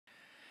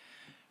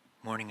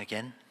Morning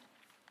again.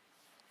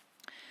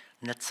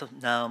 Let's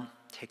now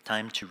take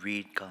time to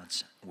read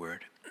God's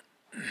Word.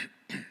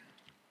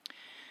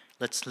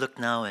 Let's look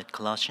now at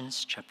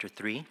Colossians chapter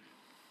 3,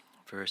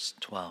 verse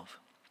 12.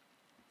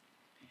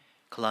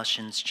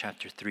 Colossians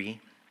chapter 3.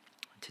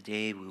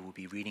 Today we will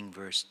be reading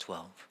verse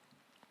 12.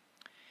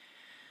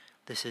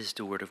 This is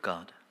the Word of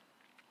God.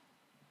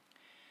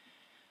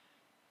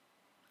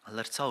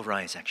 Let's all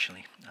rise,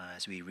 actually,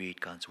 as we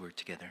read God's Word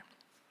together.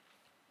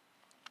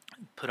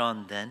 Put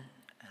on then,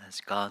 as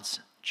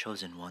God's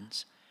chosen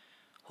ones,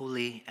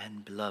 holy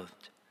and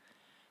beloved,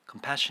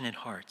 compassionate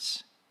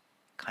hearts,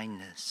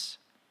 kindness,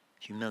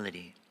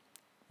 humility,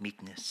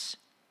 meekness,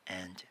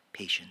 and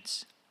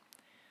patience.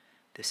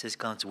 This is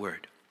God's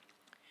Word,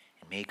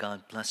 and may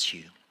God bless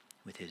you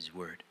with His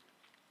Word.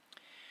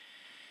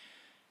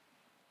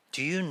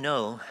 Do you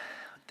know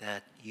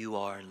that you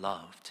are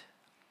loved?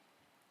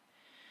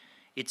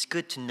 It's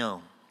good to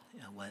know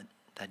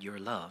that you're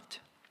loved.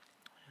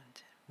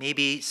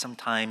 Maybe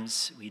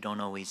sometimes we don't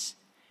always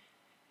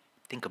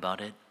think about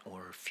it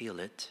or feel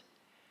it,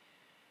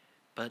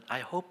 but I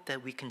hope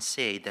that we can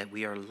say that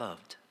we are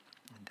loved,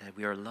 that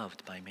we are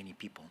loved by many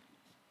people.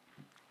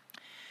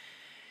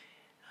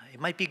 It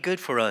might be good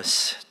for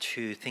us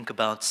to think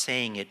about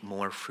saying it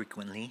more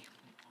frequently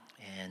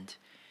and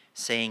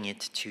saying it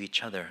to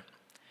each other.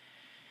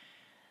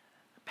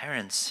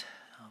 Parents,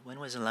 when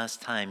was the last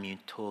time you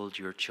told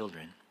your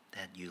children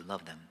that you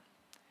love them?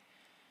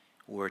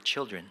 Or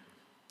children,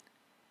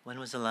 when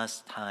was the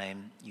last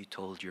time you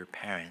told your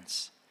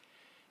parents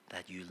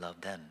that you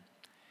love them?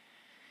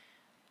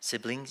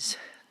 Siblings,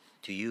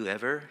 do you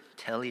ever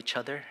tell each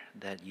other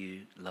that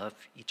you love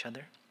each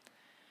other?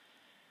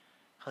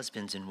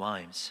 Husbands and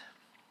wives,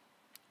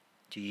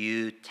 do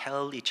you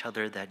tell each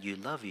other that you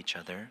love each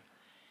other?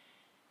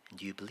 And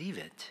do you believe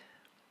it?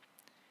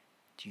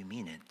 Do you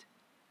mean it?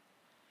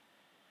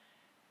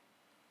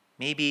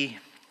 Maybe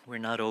we're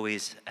not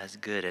always as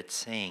good at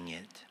saying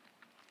it,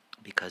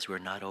 because we're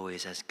not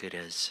always as good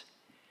as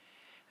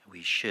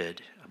we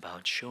should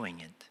about showing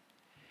it.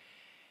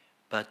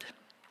 But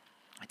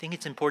I think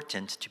it's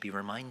important to be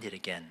reminded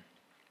again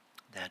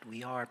that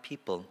we are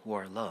people who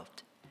are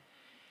loved.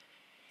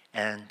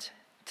 And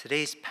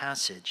today's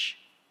passage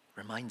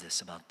reminds us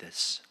about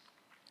this.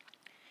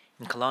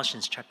 In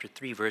Colossians chapter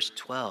 3, verse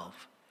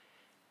 12,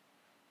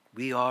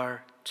 we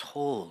are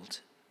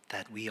told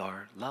that we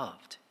are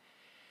loved.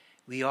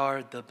 We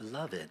are the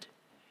beloved.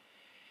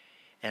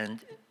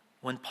 And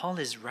when Paul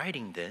is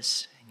writing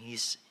this, and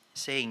he's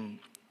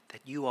saying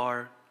that you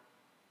are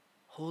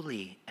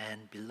holy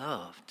and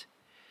beloved,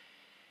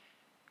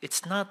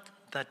 it's not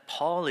that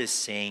Paul is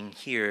saying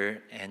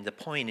here, and the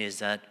point is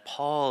that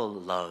Paul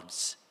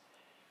loves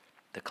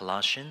the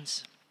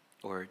Colossians,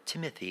 or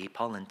Timothy.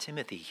 Paul and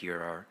Timothy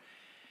here are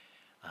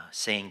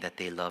saying that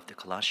they love the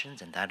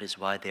Colossians, and that is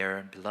why they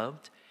are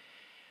beloved.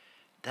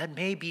 That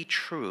may be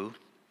true,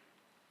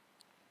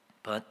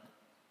 but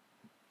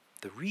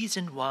the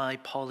reason why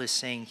Paul is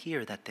saying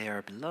here that they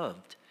are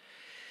beloved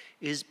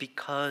is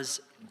because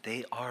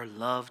they are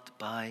loved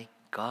by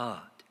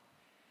God.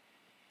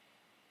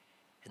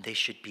 And they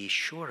should be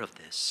sure of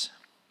this.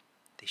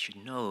 They should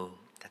know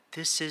that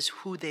this is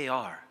who they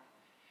are.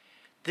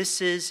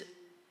 This is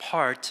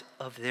part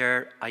of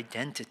their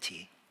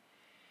identity.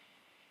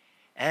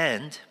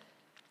 And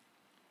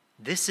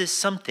this is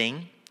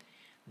something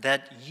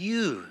that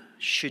you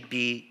should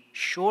be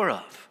sure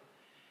of,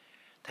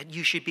 that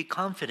you should be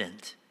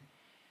confident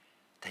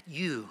that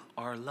you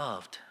are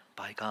loved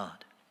by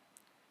God.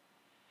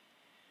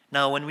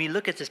 Now, when we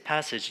look at this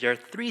passage, there are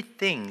three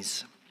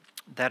things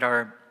that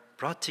are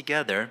brought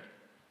together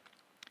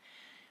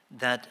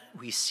that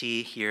we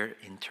see here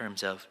in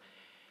terms of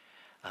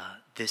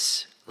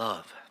this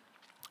love.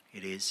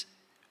 It is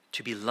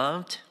to be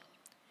loved,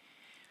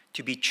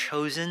 to be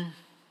chosen,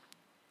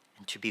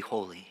 and to be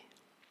holy.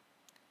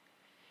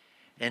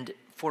 And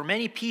for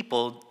many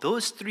people,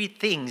 those three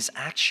things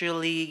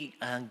actually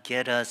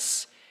get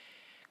us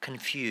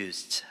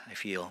confused, I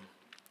feel.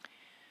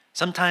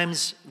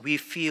 Sometimes we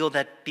feel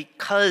that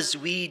because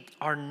we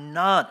are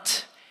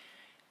not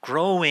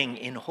growing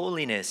in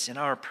holiness in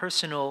our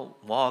personal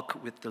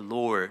walk with the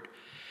Lord,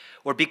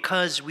 or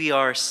because we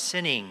are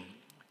sinning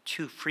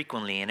too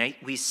frequently and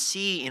we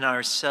see in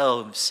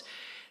ourselves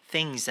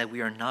things that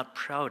we are not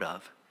proud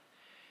of,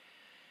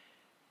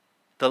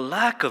 the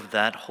lack of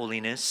that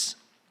holiness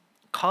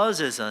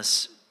causes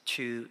us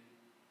to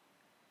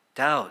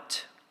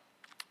doubt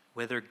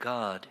whether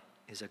God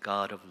is a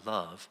God of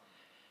love,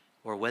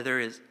 or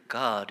whether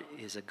God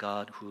is a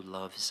God who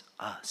loves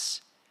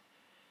us.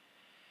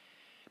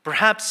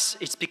 Perhaps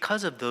it's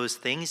because of those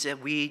things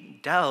that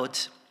we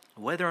doubt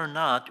whether or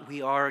not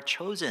we are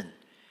chosen,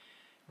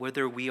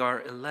 whether we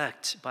are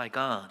elect by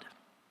God.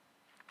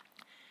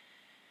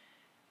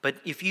 But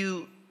if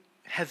you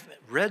have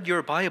read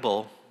your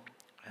Bible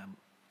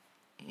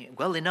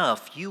well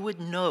enough, you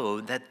would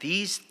know that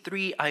these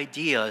three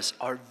ideas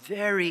are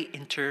very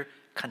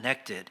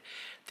interconnected.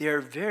 They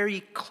are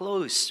very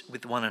close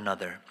with one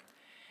another.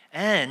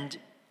 And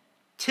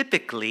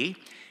typically,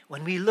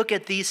 when we look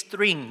at these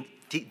three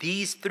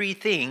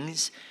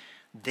things,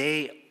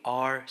 they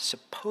are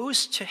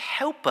supposed to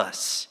help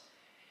us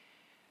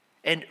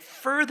and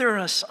further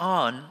us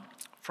on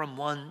from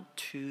one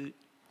to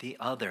the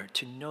other,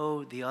 to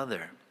know the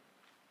other.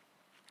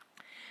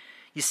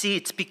 You see,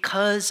 it's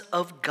because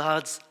of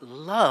God's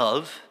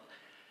love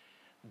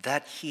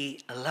that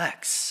he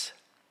elects.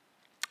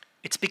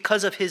 It's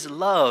because of his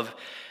love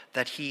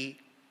that he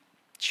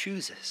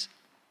chooses.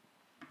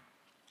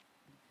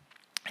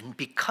 And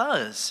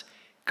because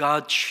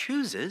God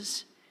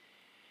chooses,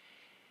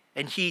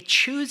 and he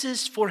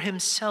chooses for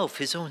himself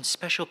his own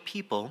special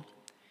people,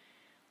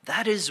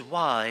 that is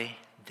why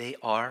they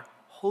are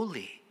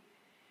holy.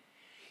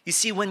 You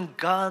see, when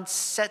God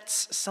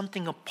sets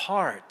something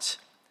apart,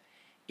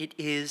 it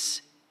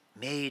is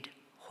made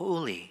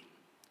holy.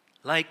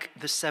 Like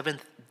the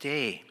seventh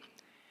day,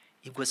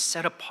 it was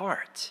set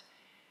apart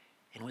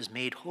and was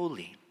made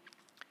holy.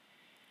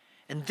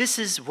 And this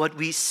is what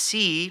we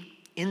see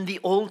in the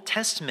Old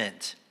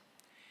Testament.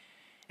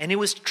 And it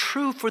was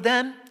true for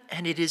them,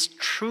 and it is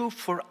true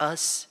for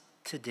us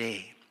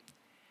today.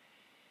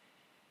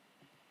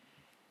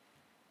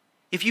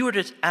 If you were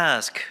to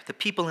ask the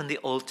people in the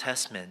Old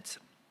Testament,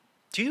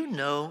 do you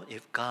know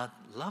if God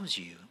loves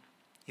you?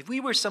 If we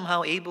were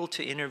somehow able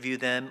to interview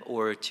them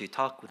or to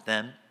talk with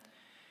them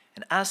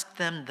and ask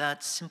them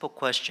that simple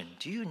question,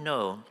 do you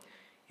know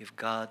if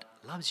God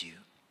loves you?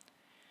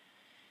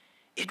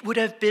 It would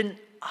have been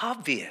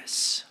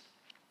obvious.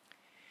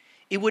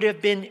 It would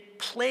have been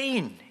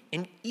plain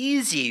and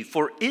easy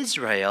for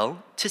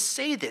Israel to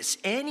say this.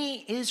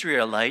 Any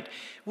Israelite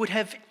would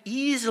have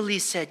easily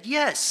said,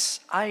 yes,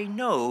 I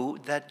know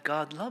that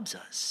God loves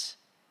us.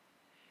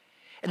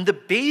 And the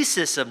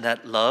basis of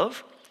that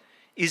love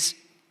is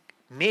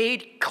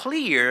made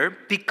clear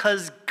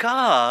because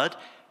God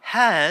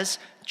has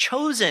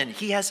chosen,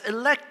 he has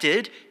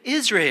elected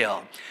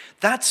Israel.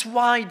 That's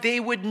why they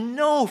would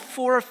know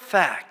for a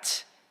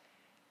fact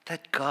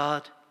that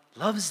God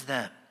loves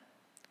them.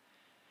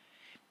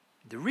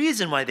 The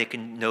reason why they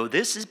can know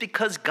this is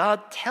because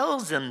God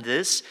tells them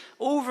this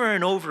over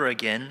and over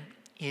again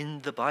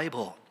in the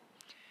Bible.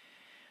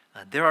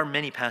 There are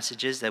many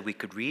passages that we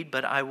could read,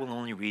 but I will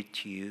only read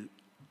to you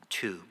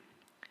two.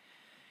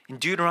 In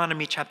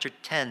Deuteronomy chapter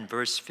 10,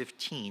 verse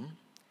 15,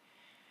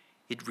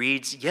 it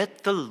reads,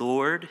 "Yet the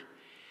Lord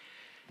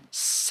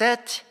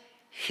set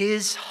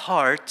his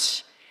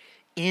heart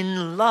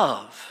in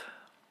love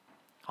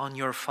on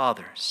your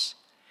fathers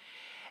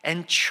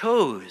and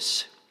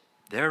chose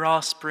their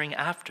offspring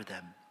after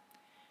them,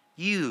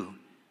 you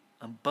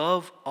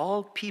above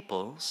all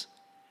peoples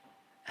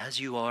as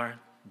you are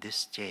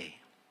this day."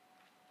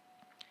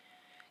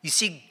 You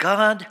see,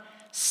 God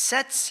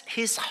sets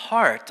his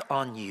heart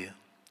on you,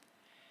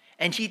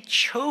 and he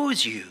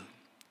chose you.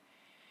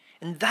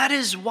 And that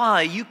is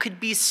why you could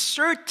be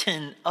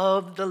certain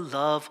of the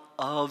love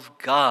of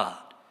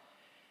God.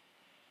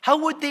 How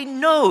would they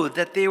know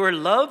that they were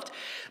loved?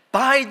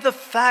 By the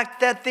fact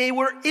that they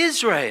were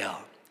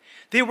Israel.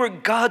 They were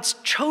God's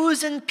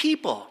chosen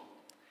people.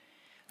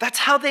 That's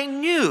how they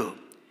knew.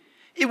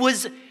 It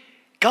was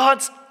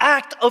God's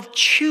act of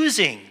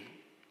choosing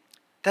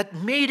that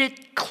made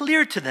it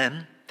clear to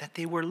them that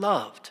they were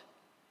loved.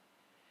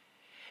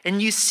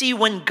 And you see,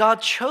 when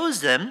God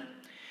chose them,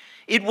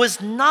 it was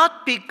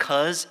not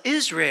because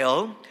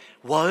Israel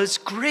was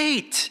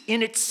great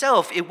in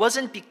itself. It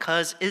wasn't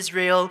because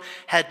Israel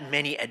had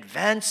many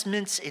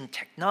advancements in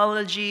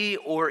technology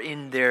or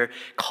in their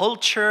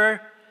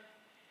culture.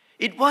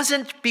 It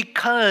wasn't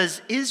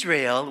because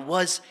Israel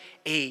was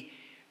a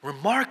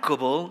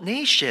remarkable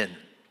nation.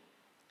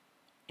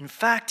 In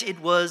fact, it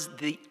was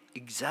the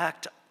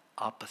exact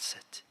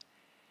opposite.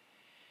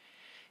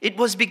 It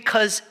was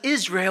because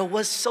Israel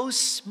was so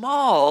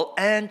small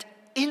and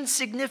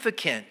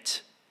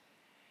insignificant.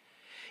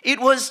 It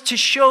was to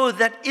show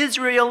that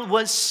Israel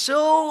was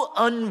so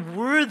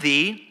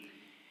unworthy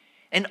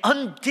and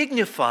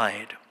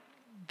undignified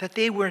that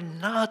they were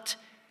not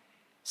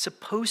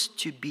supposed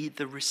to be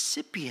the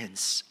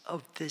recipients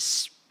of this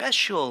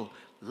special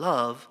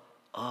love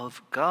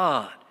of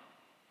God.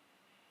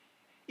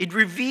 It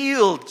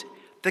revealed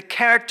the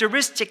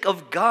characteristic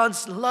of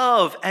God's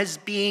love as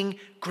being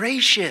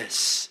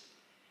gracious,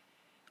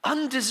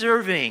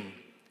 undeserving,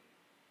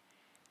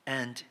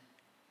 and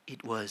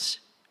it was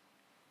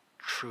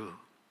true.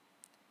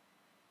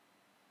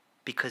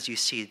 Because you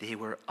see, they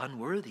were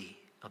unworthy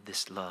of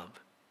this love,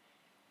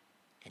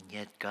 and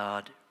yet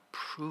God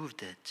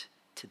proved it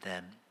to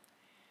them,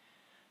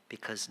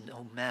 because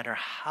no matter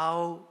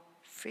how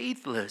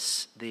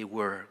faithless they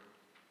were,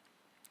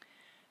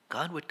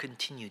 God would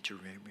continue to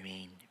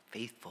remain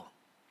faithful.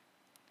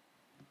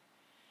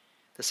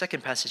 The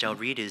second passage I'll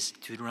read is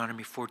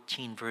Deuteronomy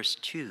 14, verse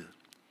 2.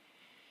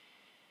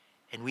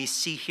 And we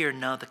see here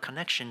now the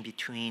connection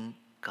between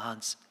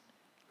God's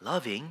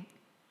loving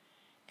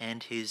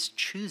and his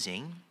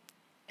choosing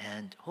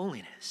and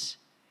holiness.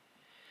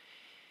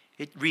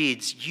 It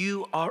reads,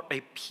 "You are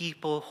a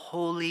people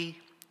holy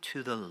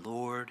to the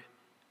Lord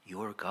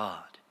your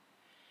God.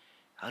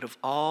 out of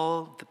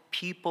all the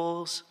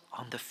peoples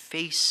on the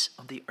face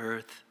of the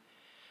earth,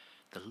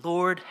 the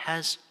Lord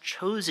has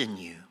chosen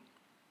you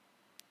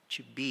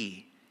to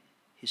be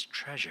his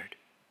treasured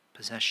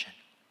possession.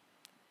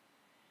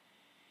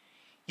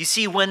 You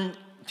see, when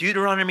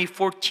Deuteronomy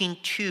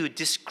 14:2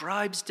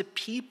 describes the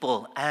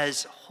people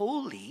as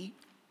holy,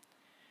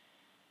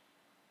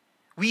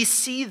 we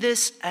see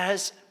this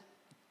as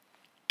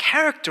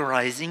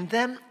characterizing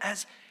them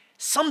as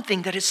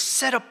something that is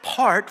set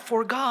apart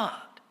for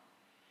God.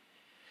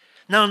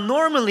 Now,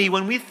 normally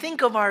when we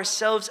think of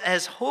ourselves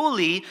as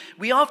holy,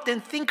 we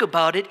often think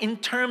about it in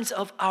terms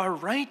of our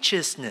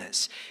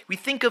righteousness. We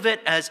think of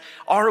it as,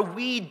 are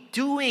we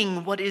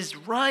doing what is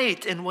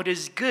right and what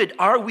is good?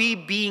 Are we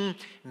being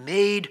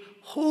made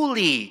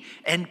holy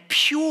and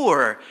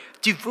pure,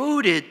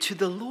 devoted to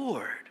the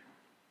Lord?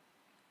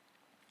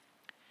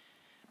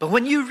 But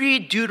when you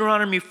read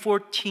Deuteronomy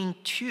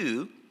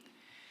 14:2,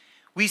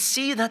 we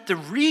see that the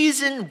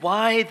reason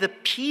why the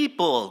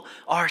people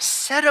are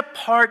set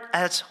apart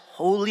as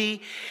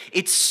holy,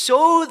 it's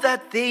so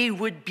that they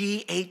would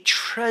be a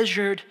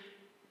treasured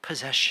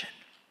possession.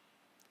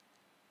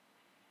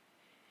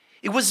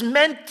 It was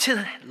meant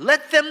to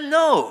let them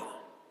know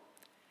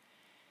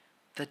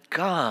that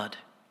God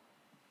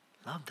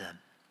loved them.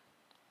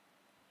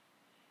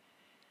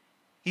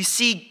 You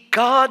see,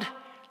 God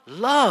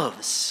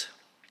loves.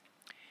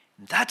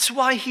 That's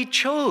why he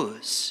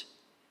chose.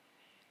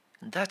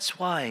 And that's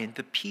why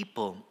the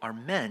people are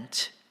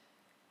meant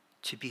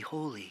to be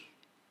holy.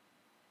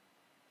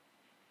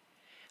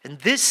 And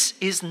this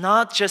is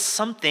not just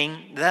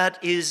something that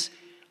is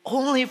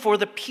only for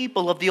the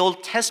people of the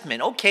Old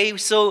Testament. Okay,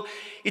 so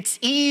it's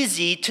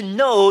easy to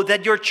know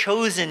that you're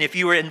chosen if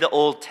you were in the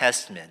Old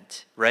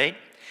Testament, right?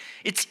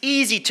 It's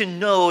easy to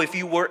know if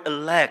you were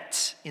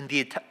elect in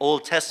the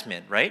Old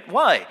Testament, right?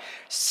 Why?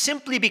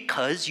 Simply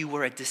because you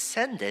were a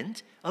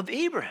descendant of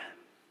Abraham.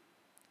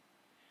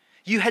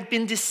 You had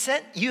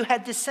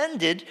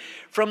descended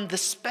from the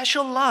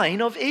special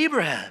line of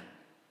Abraham.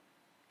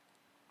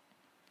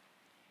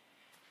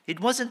 It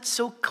wasn't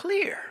so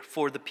clear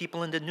for the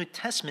people in the New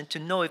Testament to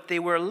know if they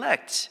were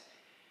elect,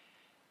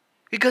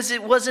 because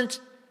it wasn't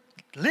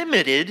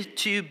limited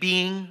to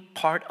being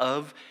part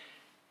of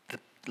the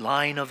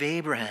line of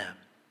Abraham.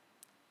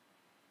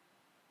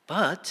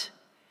 But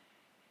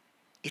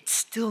it's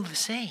still the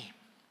same.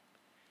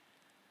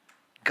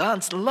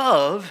 God's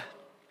love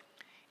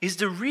is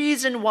the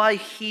reason why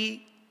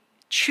he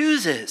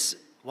chooses,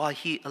 why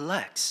he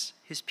elects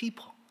his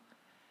people.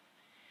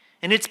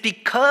 And it's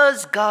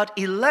because God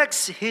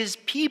elects his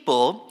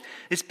people,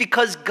 it's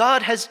because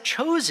God has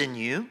chosen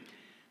you,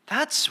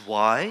 that's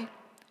why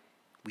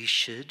we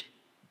should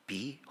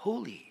be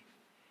holy.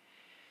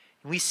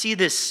 And we see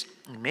this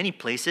in many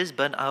places,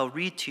 but I'll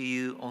read to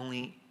you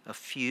only a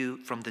few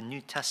from the New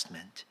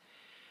Testament.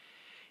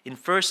 In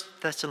 1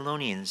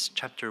 Thessalonians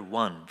chapter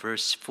 1,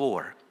 verse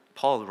 4,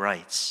 Paul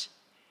writes,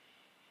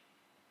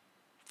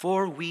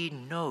 "For we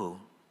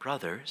know,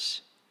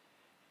 brothers,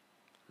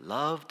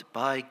 loved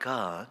by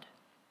God,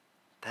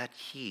 that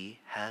he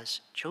has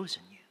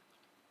chosen you."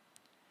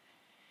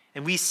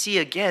 And we see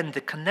again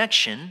the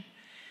connection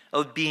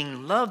of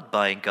being loved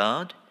by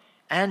God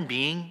and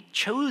being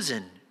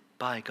chosen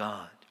by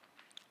God.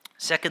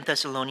 2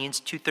 Thessalonians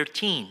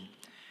 2:13,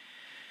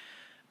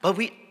 "But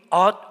we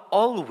ought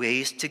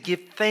always to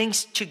give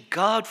thanks to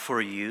God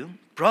for you,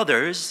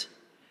 brothers,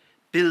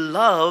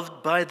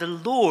 beloved by the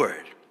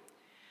Lord,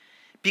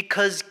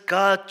 because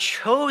God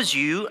chose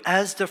you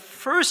as the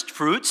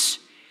firstfruits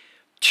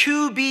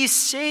to be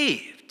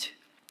saved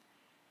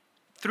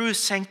through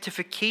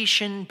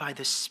sanctification by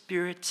the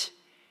Spirit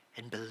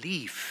and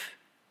belief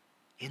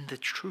in the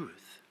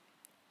truth."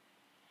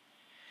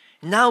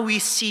 Now we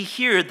see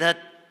here that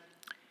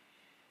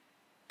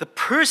the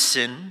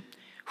person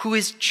who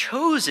is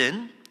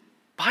chosen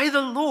by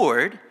the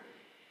Lord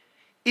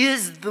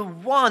is the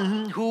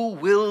one who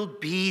will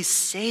be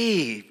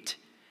saved.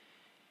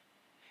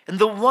 And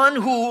the one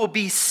who will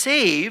be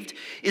saved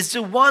is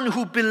the one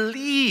who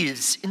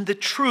believes in the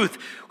truth,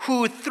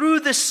 who through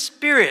the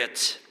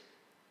Spirit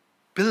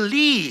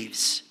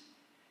believes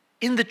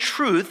in the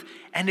truth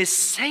and is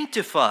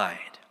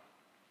sanctified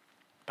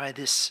by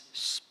this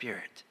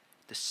Spirit,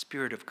 the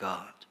Spirit of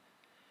God.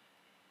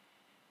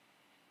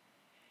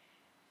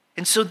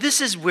 And so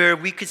this is where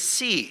we could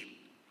see,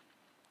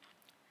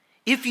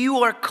 if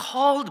you are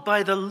called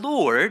by the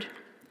Lord,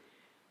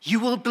 you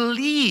will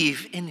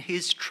believe in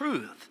his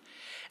truth.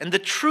 And the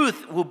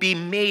truth will be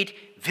made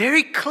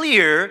very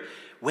clear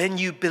when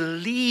you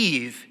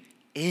believe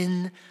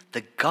in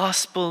the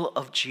gospel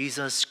of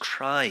Jesus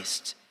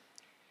Christ.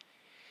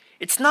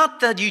 It's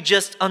not that you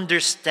just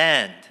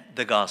understand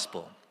the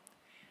gospel.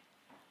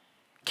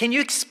 Can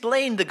you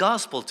explain the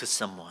gospel to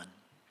someone?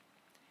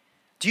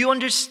 Do you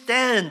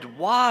understand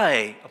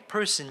why a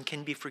person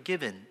can be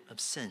forgiven of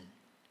sin?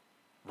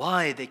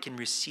 Why they can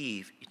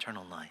receive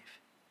eternal life?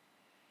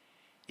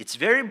 It's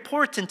very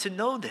important to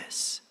know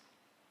this.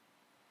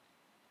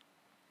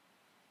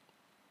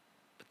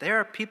 But there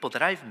are people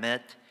that I've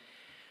met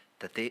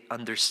that they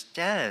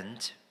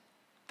understand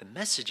the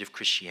message of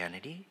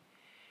Christianity,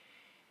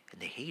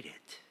 and they hate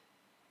it.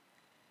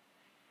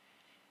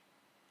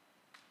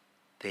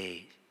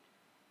 They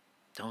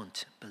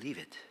don't believe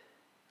it.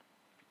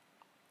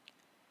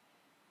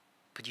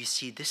 But you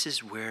see, this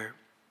is where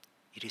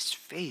it is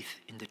faith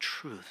in the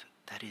truth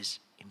that is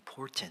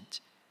important.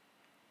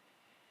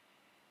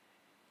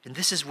 And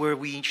this is where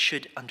we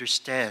should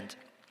understand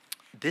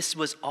this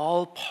was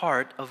all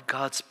part of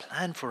God's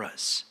plan for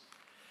us,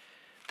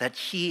 that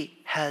He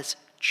has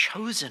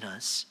chosen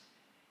us,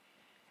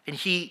 and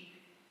He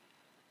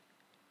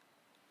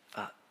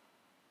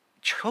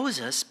chose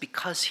us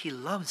because He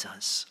loves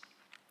us.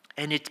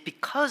 And it's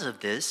because of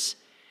this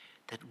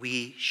that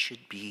we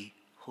should be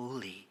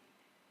holy.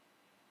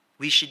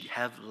 We should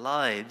have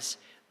lives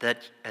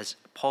that, as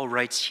Paul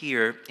writes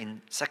here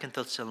in 2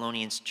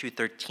 Thessalonians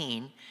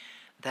 2:13,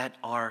 that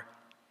are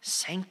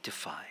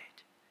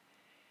sanctified,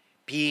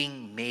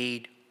 being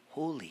made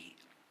holy.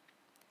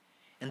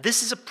 And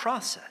this is a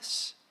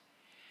process.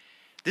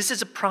 This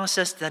is a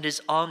process that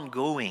is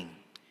ongoing.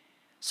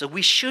 So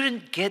we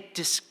shouldn't get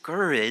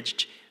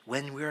discouraged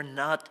when we're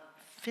not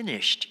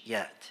finished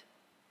yet.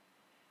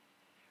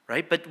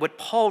 Right? But what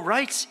Paul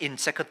writes in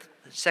 2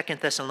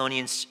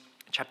 Thessalonians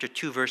chapter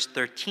 2, verse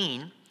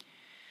 13,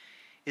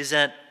 is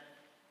that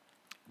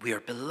we are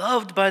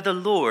beloved by the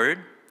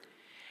Lord,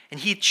 and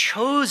He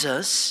chose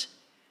us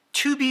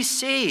to be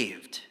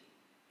saved.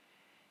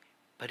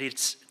 But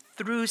it's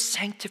through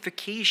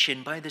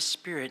sanctification by the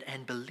Spirit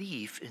and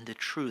belief in the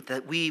truth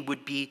that we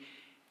would be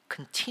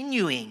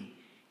continuing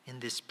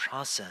in this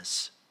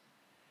process.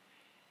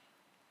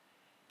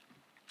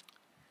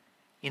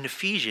 In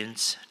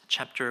Ephesians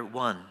chapter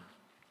 1,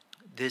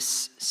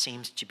 this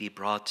seems to be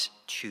brought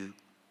to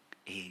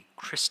a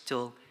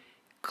crystal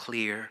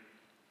clear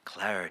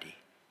clarity.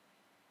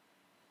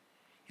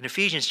 In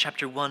Ephesians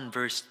chapter 1,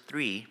 verse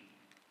 3,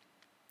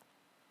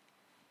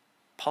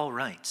 Paul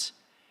writes,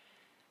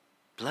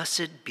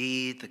 "Blessed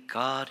be the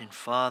God and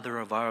Father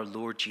of our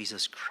Lord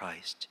Jesus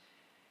Christ,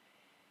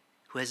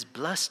 who has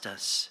blessed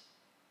us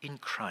in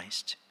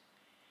Christ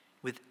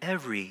with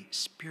every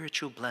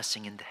spiritual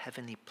blessing in the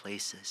heavenly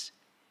places,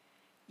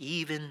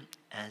 even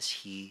as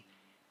He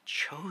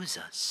chose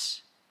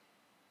us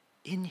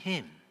in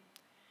Him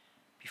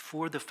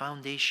before the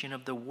foundation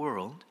of the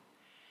world,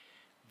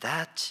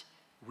 that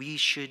we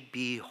should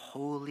be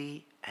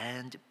holy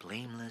and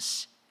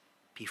blameless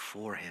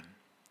before Him.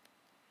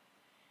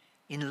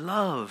 In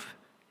love,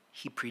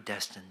 He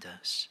predestined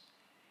us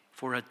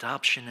for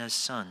adoption as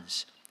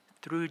sons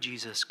through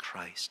Jesus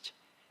Christ,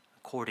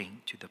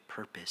 according to the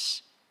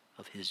purpose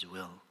of His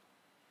will."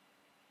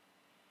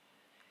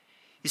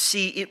 You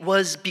see, it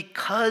was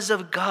because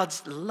of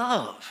God's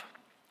love.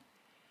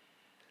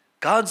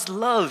 God's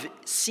love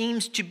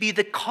seems to be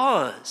the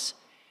cause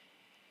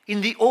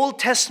in the Old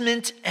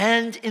Testament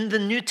and in the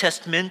New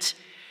Testament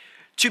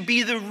to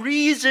be the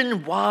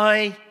reason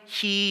why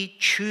He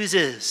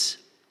chooses.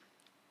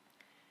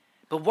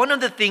 But one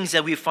of the things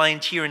that we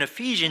find here in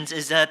Ephesians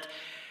is that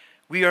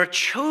we are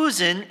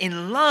chosen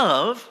in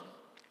love,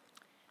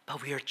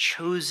 but we are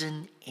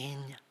chosen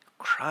in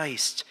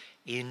Christ,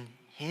 in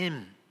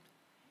Him.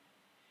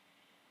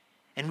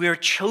 And we are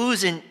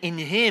chosen in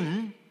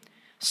Him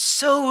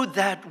so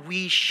that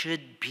we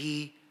should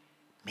be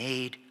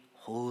made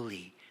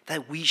holy,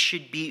 that we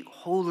should be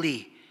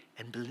holy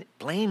and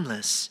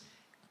blameless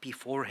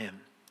before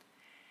Him.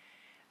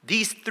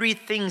 These three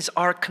things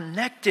are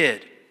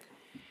connected,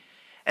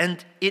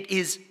 and it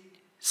is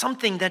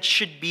something that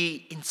should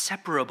be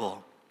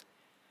inseparable.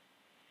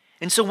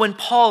 And so when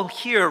Paul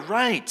here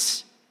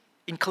writes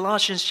in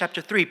Colossians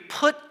chapter 3,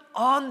 "Put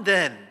on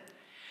them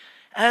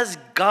as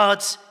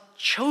God's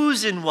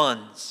chosen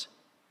ones,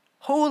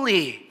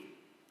 holy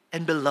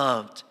and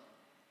beloved."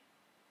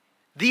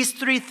 These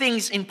three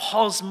things in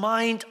Paul's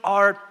mind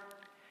are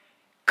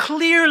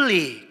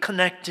clearly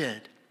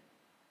connected.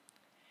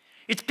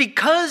 It's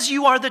because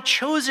you are the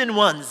chosen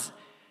ones,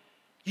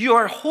 you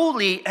are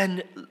holy,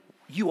 and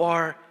you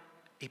are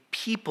a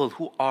people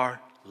who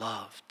are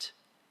loved.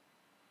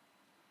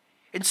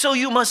 And so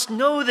you must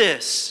know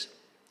this.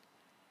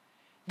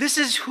 This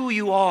is who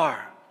you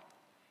are.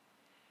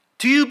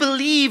 Do you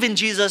believe in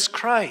Jesus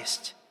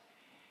Christ?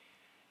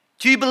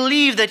 Do you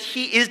believe that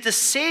He is the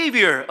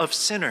Savior of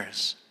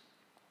sinners?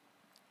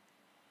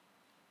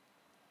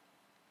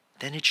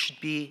 Then it should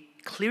be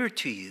clear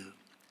to you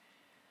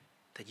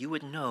that you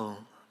would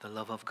know the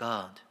love of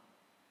God.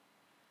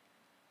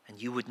 And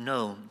you would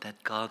know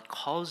that God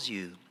calls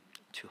you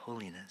to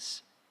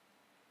holiness.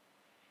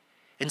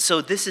 And so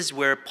this is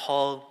where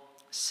Paul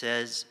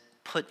says,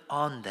 "Put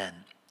on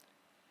them."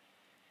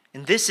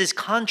 And this is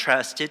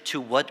contrasted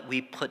to what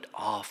we put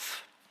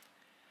off.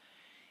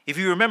 If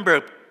you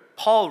remember,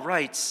 Paul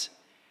writes,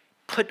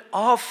 "Put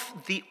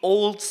off the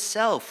old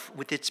self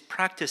with its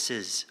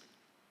practices."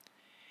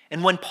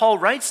 And when Paul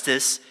writes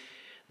this,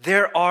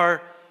 there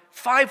are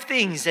 5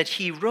 things that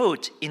he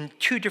wrote in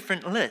 2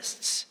 different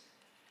lists.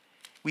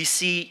 We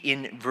see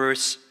in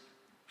verse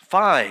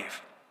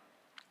 5,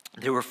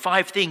 there were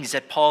 5 things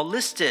that Paul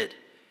listed.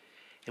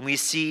 And we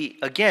see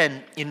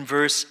again in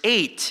verse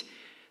 8,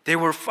 there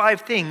were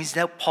 5 things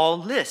that Paul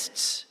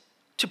lists: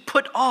 to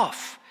put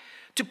off,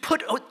 to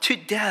put to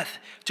death,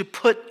 to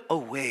put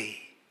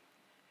away.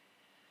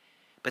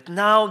 But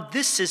now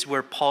this is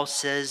where Paul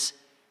says,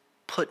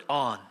 put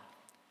on.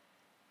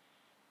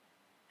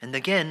 And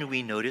again,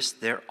 we notice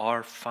there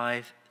are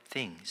 5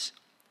 things.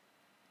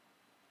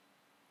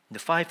 The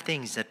 5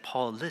 things that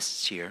Paul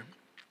lists here: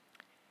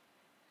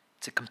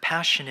 it's a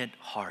compassionate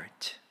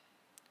heart.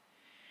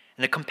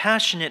 And a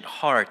compassionate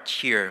heart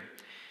here,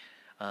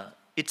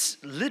 it's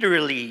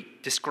literally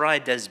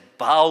described as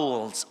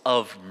bowels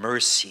of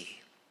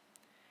mercy.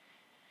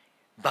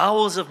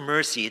 Bowels of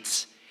mercy.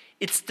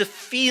 It's the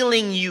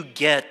feeling you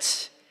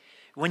get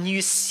when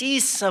you see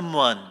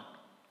someone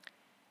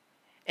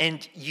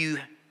and you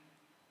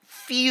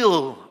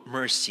feel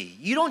mercy.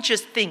 You don't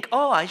just think,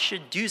 oh, I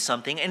should do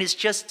something, and it's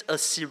just a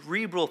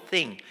cerebral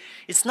thing.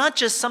 It's not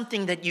just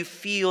something that you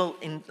feel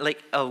in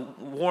like a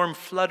warm,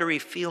 fluttery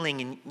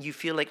feeling, and you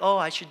feel like, oh,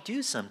 I should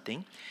do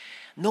something.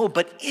 No,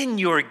 but in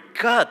your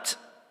gut,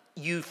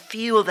 you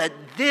feel that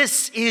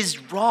this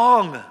is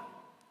wrong.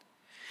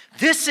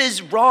 This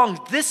is wrong.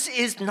 This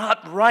is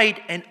not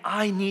right, and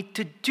I need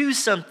to do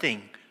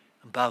something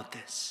about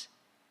this.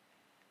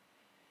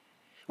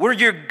 Where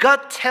your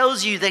gut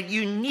tells you that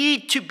you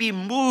need to be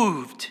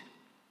moved.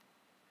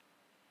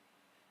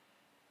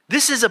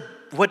 This is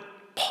what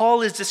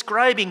Paul is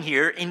describing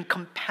here in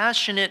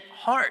compassionate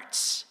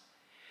hearts.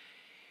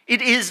 It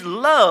is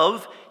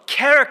love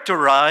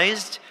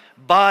characterized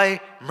by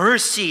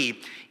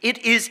mercy.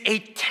 It is a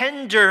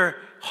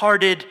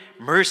tender-hearted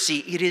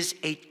mercy. It is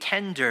a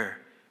tender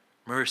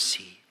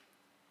mercy.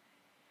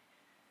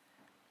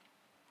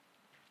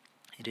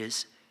 It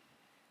is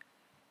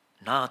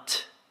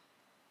not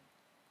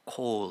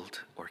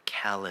cold or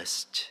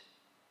calloused.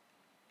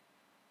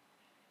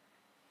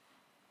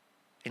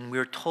 And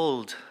we're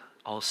told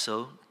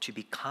also to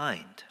be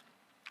kind.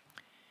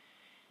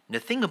 And the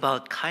thing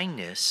about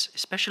kindness,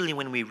 especially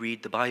when we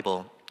read the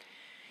Bible,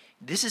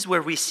 this is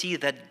where we see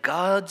that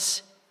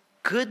God's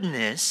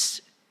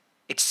goodness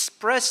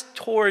expressed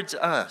towards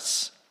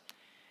us,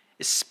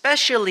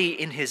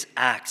 especially in his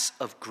acts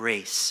of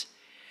grace.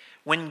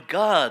 When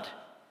God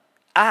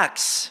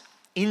acts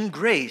in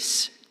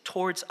grace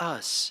towards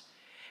us,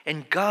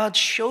 and God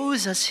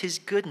shows us his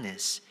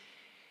goodness,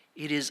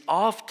 it is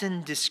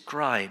often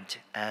described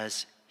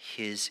as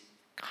his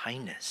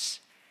kindness.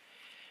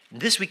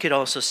 This we could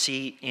also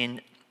see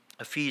in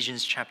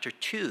Ephesians chapter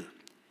 2.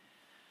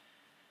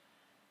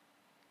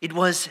 It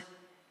was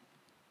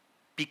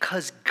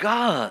because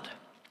God,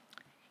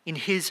 in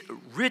his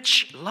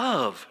rich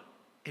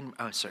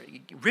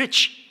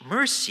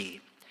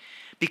mercy,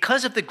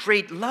 because of the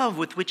great love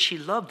with which he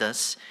loved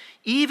us,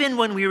 even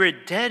when we were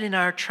dead in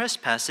our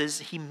trespasses,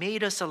 he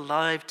made us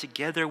alive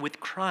together with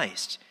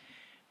Christ.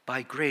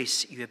 By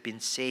grace you have been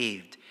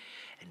saved,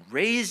 and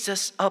raised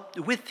us up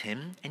with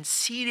him, and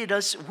seated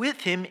us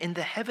with him in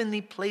the heavenly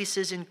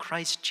places in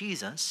Christ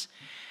Jesus,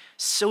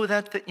 so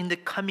that in the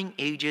coming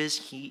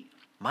ages he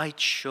might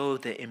show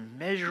the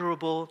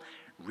immeasurable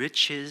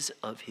riches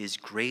of his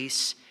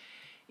grace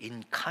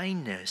in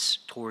kindness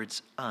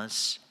towards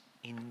us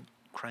in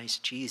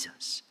Christ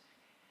Jesus.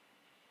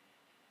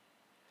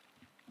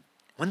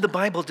 When the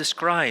Bible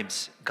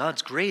describes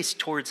God's grace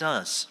towards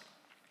us,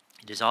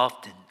 it is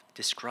often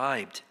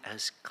described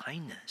as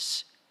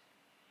kindness.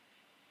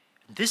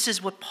 This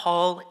is what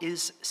Paul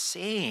is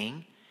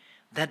saying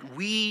that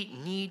we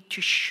need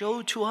to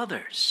show to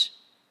others: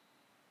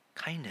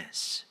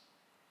 kindness.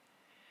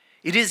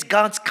 It is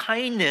God's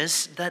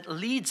kindness that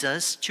leads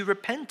us to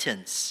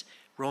repentance.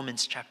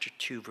 Romans chapter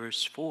 2,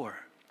 verse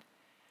 4.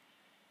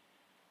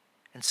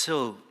 And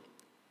so,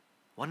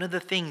 one of the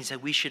things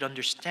that we should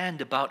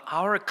understand about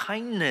our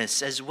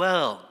kindness as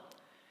well,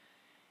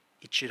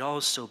 it should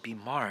also be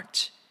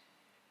marked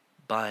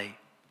by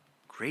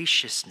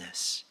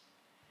graciousness.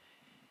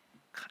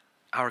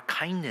 Our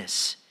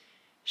kindness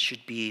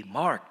should be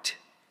marked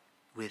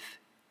with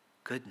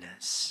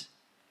goodness.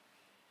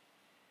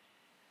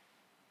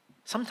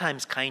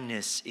 Sometimes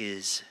kindness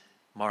is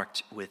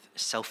marked with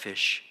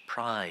selfish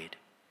pride,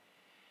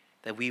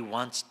 that we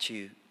want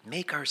to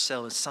make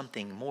ourselves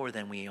something more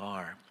than we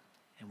are,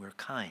 and we're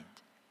kind.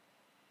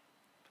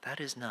 But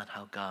that is not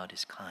how God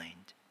is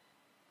kind.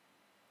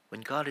 When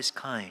God is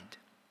kind,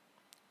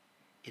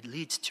 it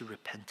leads to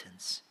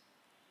repentance.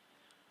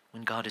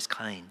 When God is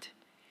kind,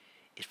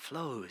 it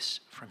flows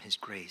from his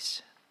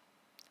grace.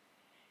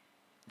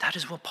 That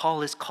is what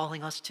Paul is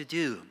calling us to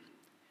do,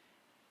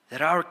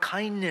 that our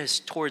kindness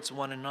towards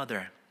one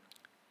another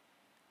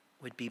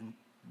would be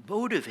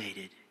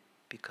motivated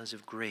because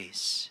of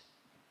grace.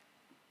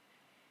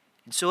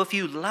 And so if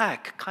you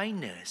lack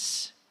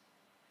kindness,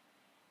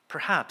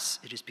 perhaps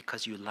it is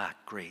because you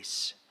lack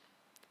grace.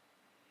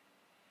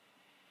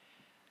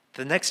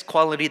 The next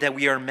quality that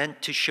we are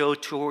meant to show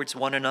towards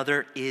one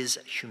another is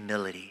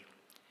humility.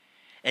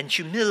 And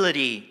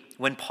humility,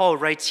 when Paul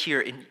writes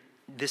here in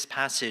this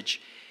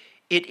passage,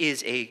 it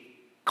is a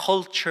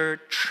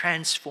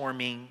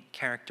culture-transforming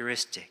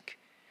characteristic.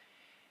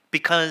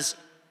 Because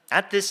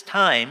at this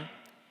time,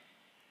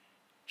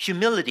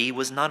 humility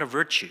was not a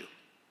virtue.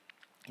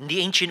 In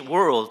the ancient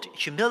world,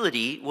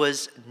 humility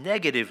was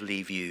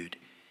negatively viewed.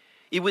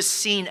 It was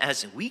seen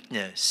as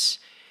weakness.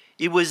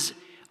 It was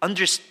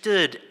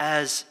understood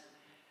as,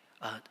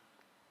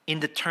 in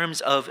the terms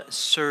of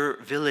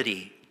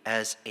servility,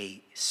 as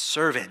a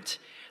servant.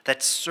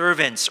 That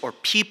servants or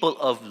people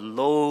of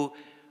low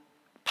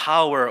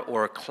power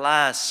or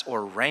class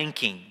or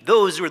ranking,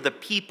 those were the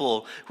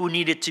people who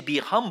needed to be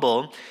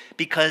humble,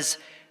 because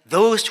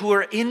those who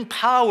were in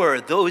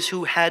power, those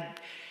who had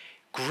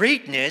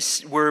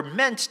greatness, were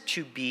meant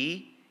to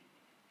be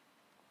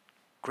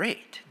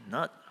great,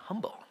 not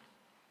humble.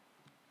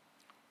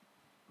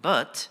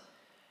 But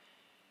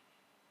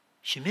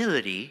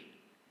humility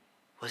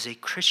was a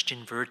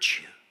Christian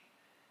virtue.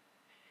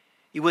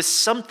 It was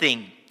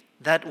something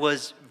that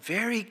was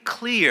very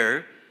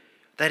clear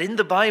that in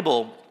the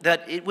Bible,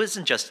 that it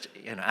wasn't just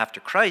after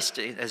Christ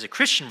as a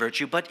Christian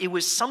virtue, but it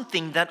was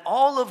something that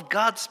all of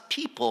God's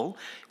people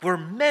were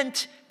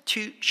meant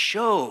to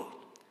show.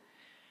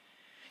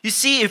 You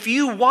see, if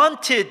you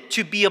wanted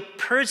to be a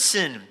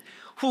person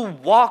who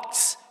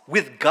walks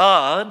with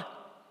God,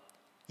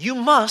 you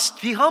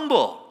must be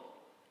humble.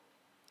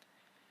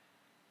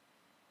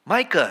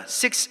 Micah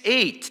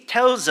 6:8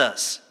 tells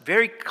us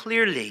very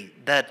clearly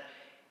that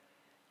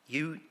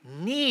you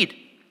need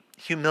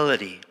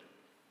humility.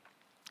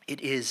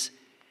 It is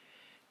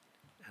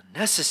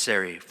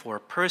necessary for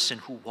a person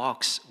who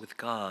walks with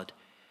God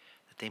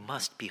that they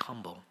must be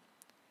humble.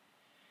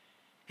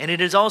 And it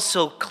is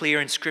also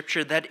clear in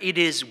Scripture that it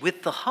is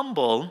with the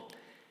humble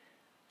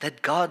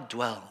that God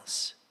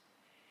dwells.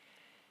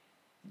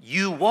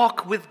 You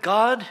walk with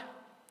God,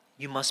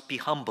 you must be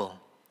humble.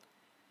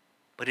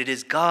 But it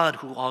is God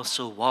who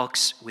also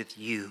walks with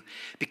you,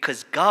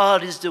 because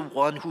God is the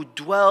one who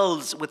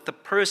dwells with the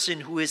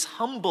person who is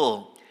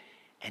humble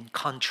and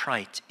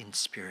contrite in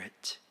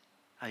spirit.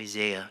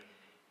 Isaiah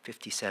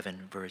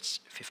 57, verse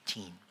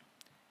 15.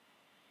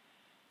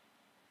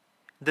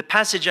 The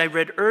passage I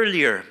read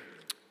earlier,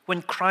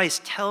 when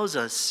Christ tells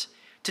us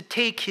to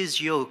take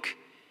his yoke,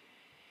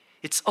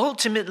 it's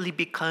ultimately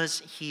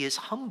because he is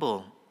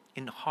humble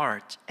in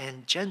heart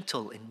and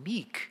gentle and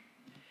meek.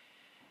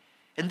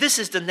 And this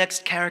is the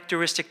next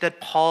characteristic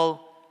that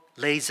Paul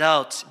lays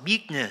out,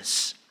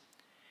 meekness.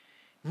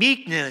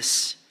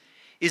 Meekness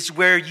is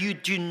where you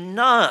do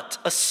not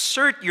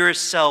assert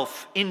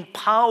yourself in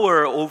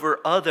power over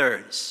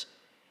others.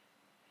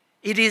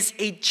 It is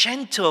a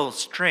gentle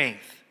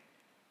strength.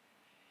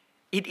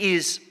 It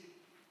is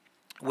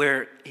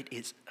where it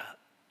is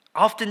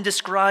often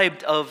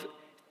described of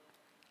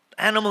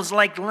animals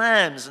like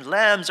lambs.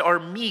 Lambs are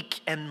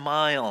meek and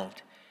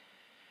mild.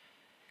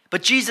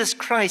 But Jesus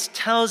Christ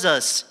tells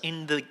us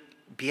in the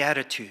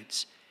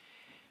Beatitudes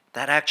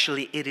that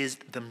actually it is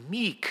the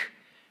meek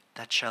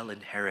that shall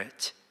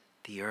inherit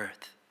the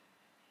earth.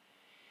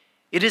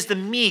 It is the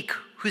meek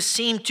who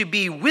seem to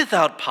be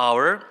without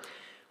power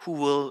who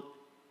will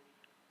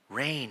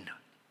reign,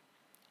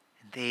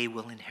 and they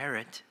will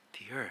inherit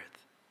the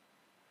earth.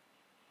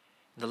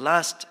 The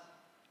last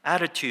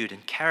attitude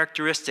and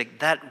characteristic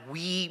that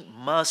we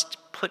must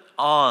put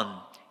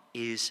on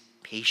is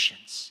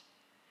patience.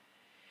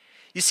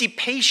 You see,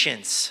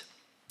 patience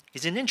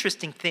is an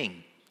interesting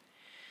thing.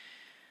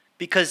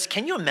 Because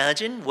can you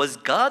imagine, was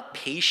God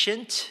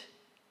patient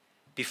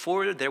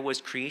before there was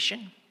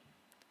creation?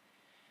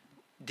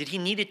 Did he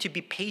need to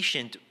be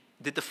patient?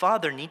 Did the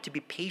Father need to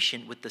be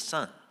patient with the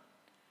Son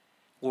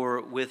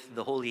or with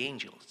the holy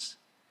angels?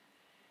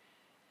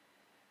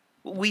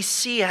 We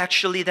see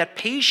actually that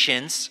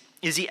patience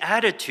is the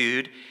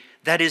attitude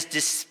that is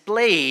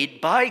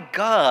displayed by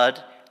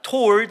God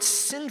towards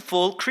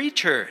sinful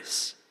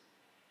creatures.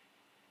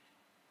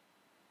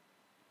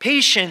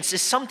 Patience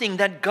is something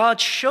that God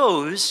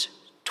shows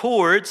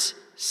towards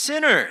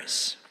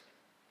sinners.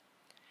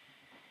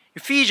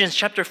 Ephesians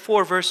chapter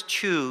 4, verse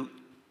 2,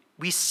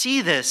 we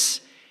see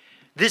this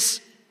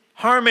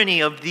harmony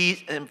of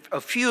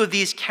a few of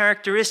these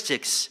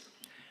characteristics.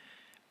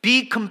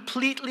 Be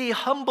completely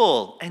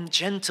humble and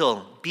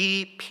gentle.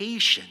 Be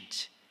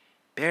patient,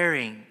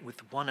 bearing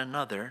with one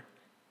another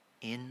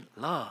in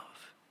love.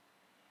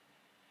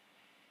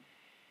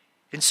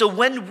 And so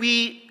when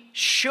we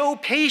show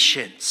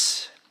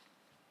patience,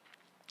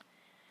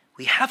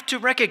 we have to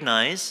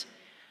recognize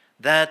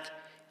that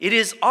it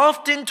is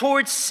often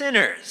towards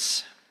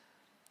sinners.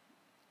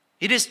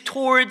 It is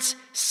towards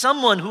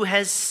someone who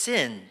has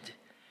sinned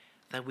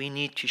that we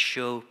need to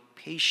show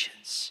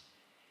patience.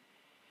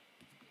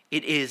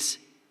 It is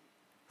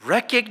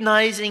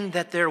recognizing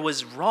that there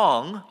was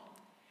wrong,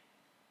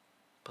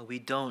 but we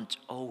don't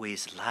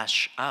always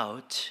lash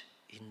out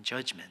in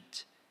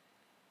judgment.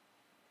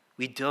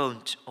 We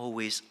don't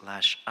always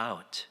lash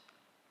out,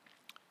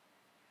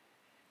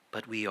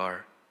 but we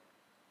are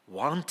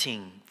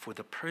wanting for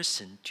the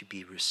person to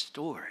be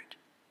restored.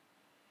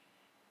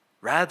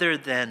 Rather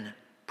than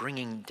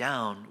bringing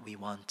down, we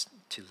want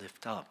to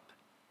lift up.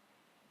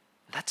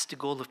 That's the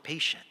goal of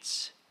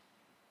patience.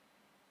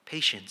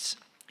 Patience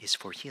is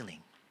for healing.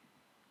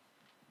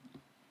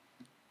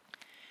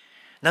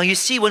 Now you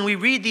see, when we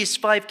read these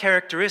 5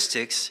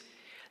 characteristics,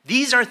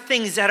 these are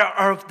things that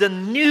are of the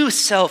new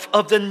self,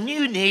 of the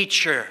new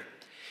nature.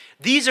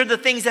 These are the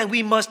things that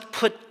we must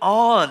put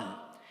on.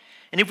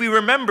 And if we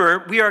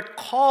remember, we are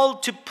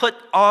called to put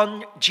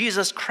on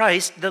Jesus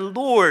Christ, the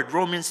Lord,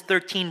 Romans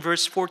 13,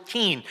 verse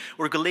 14,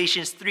 or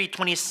Galatians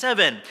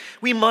 3:27.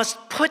 We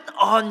must put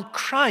on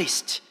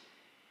Christ.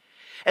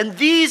 And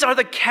these are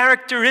the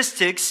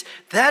characteristics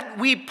that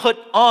we put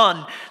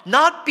on,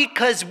 not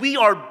because we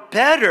are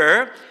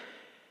better,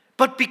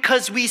 but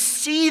because we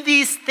see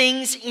these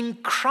things in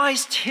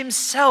Christ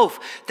himself,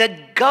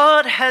 that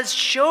God has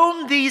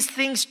shown these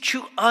things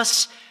to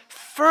us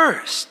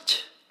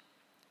first.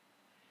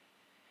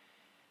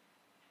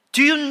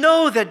 Do you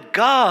know that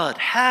God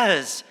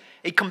has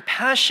a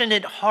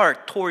compassionate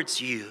heart towards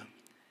you?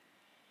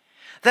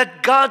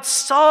 That God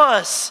saw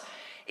us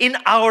in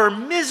our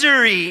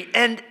misery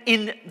and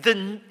in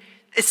the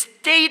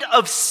state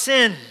of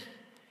sin.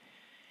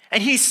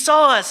 And he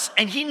saw us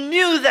and he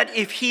knew that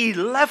if he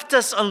left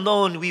us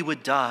alone, we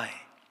would die.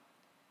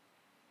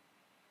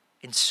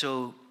 And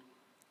so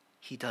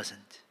he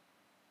doesn't.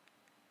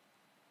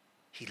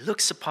 He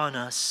looks upon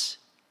us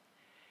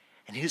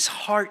and his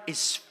heart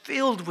is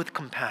filled with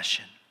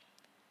compassion.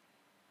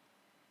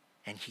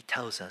 And he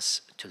tells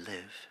us to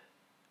live.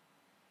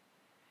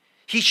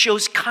 He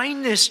shows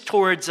kindness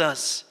towards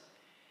us.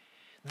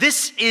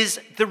 This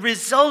is the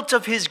result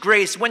of his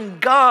grace. When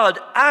God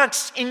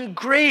acts in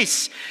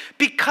grace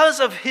because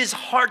of his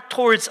heart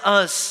towards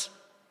us,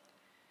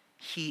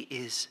 he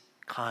is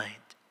kind.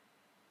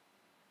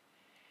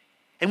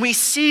 And we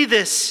see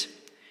this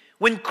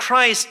when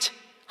Christ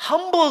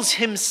humbles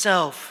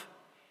himself.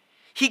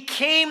 He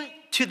came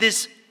to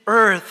this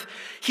earth.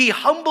 He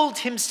humbled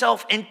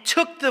himself and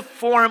took the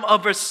form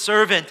of a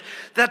servant,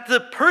 that the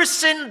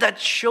person that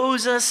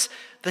shows us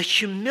the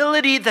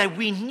humility that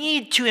we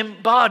need to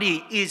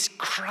embody is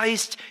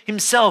Christ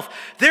himself.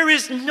 There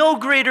is no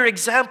greater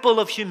example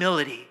of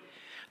humility.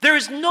 There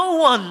is no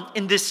one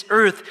in this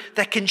earth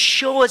that can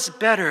show us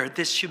better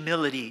this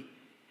humility.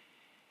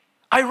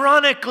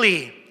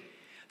 Ironically,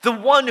 the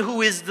one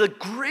who is the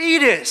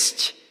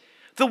greatest,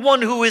 the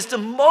one who is the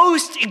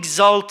most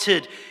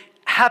exalted,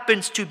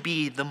 happens to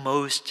be the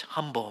most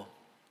humble.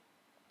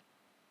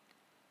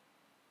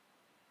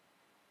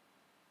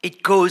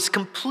 It goes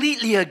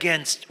completely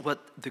against what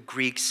the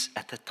Greeks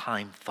at the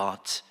time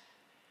thought,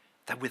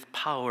 that with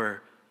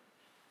power,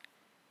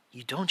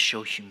 you don't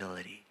show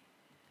humility.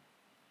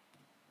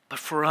 But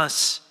for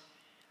us,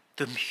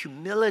 the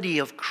humility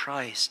of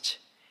Christ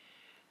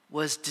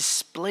was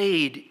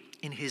displayed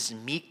in his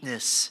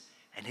meekness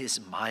and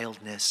his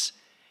mildness.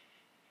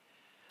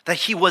 That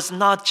he was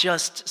not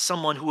just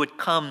someone who would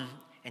come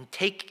and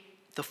take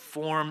the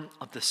form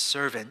of the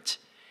servant,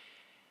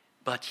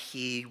 but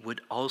he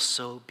would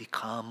also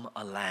become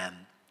a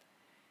lamb.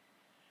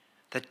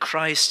 That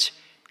Christ,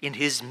 in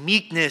his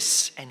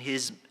meekness and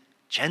his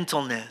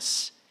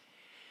gentleness,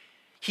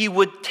 he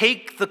would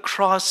take the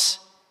cross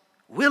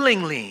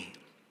willingly,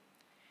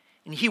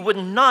 and he would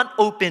not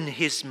open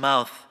his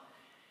mouth,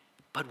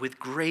 but with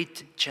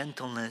great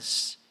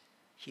gentleness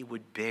he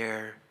would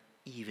bear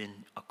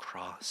even a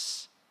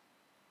cross.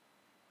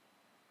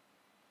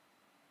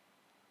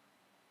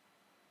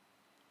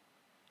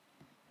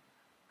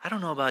 I don't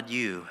know about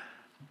you,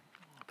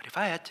 but if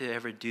I had to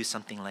ever do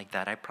something like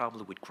that, I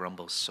probably would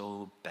grumble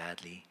so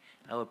badly.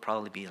 I would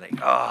probably be like,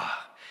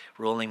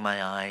 rolling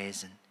my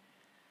eyes,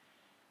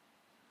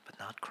 but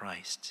not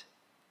Christ.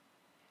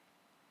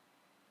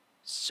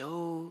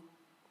 So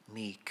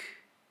meek,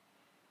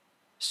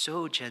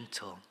 so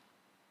gentle,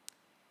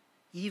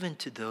 even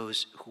to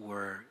those who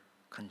were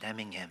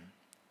condemning him,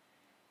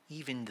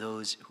 even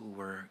those who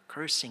were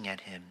cursing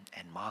at him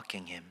and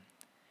mocking him.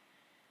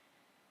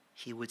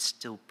 He would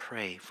still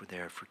pray for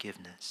their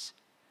forgiveness.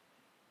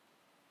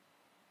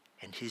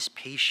 And his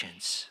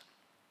patience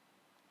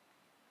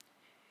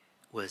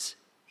was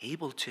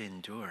able to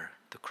endure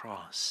the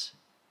cross.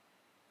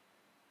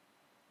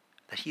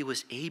 That he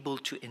was able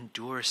to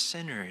endure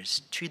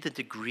sinners to the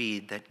degree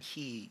that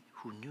he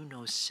who knew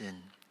no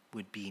sin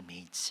would be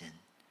made sin.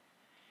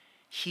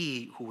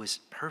 He who was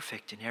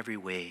perfect in every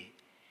way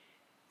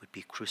would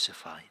be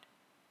crucified.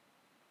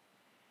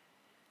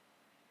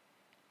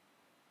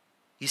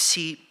 You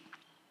see,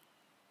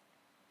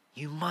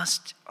 you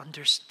must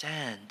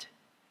understand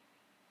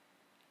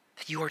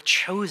that you are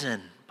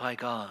chosen by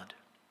God.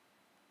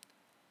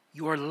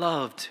 You are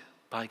loved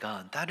by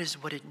God. That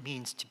is what it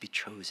means to be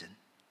chosen.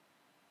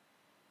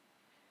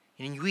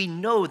 And we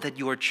know that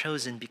you are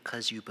chosen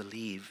because you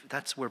believe.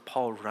 That's where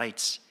Paul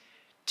writes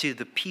to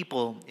the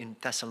people in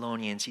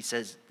Thessalonians. He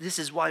says, this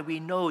is why we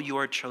know you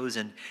are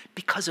chosen,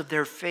 because of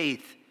their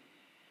faith.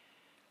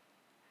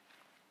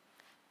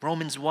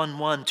 Romans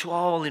 1:1, to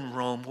all in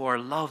Rome who are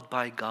loved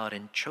by God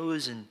and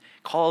chosen,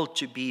 called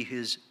to be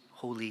his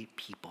holy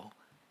people.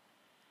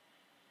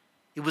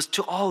 It was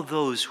to all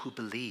those who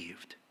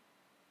believed.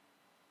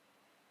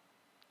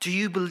 Do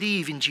you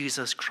believe in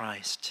Jesus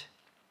Christ?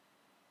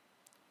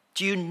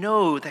 Do you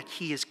know that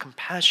he is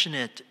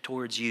compassionate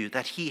towards you,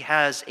 that he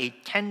has a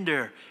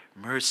tender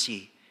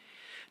mercy?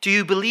 Do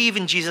you believe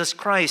in Jesus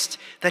Christ,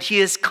 that he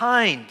is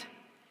kind,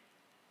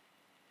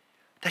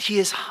 that he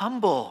is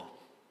humble,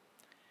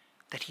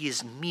 that he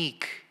is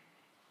meek,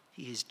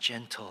 he is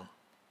gentle,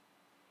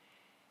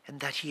 and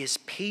that he is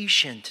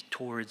patient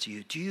towards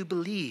you? Do you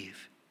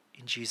believe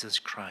in Jesus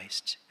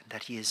Christ and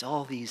that he is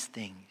all these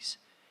things?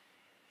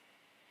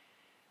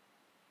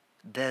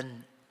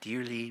 Then,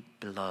 dearly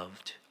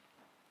beloved,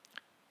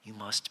 you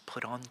must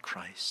put on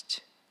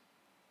Christ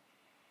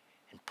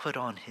and put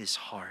on his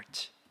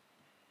heart.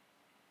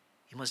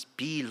 You must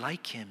be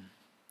like him.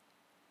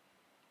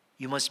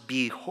 You must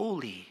be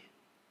holy.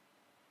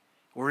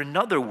 Or in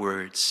other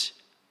words,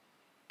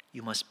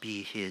 you must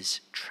be his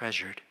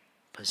treasured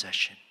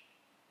possession.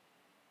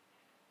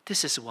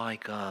 This is why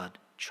God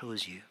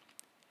chose you,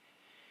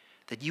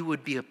 that you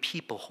would be a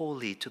people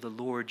holy to the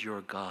Lord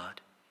your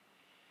God.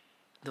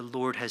 The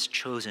Lord has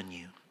chosen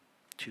you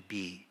to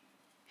be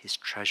his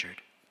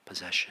treasured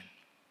possession.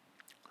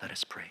 Let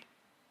us pray.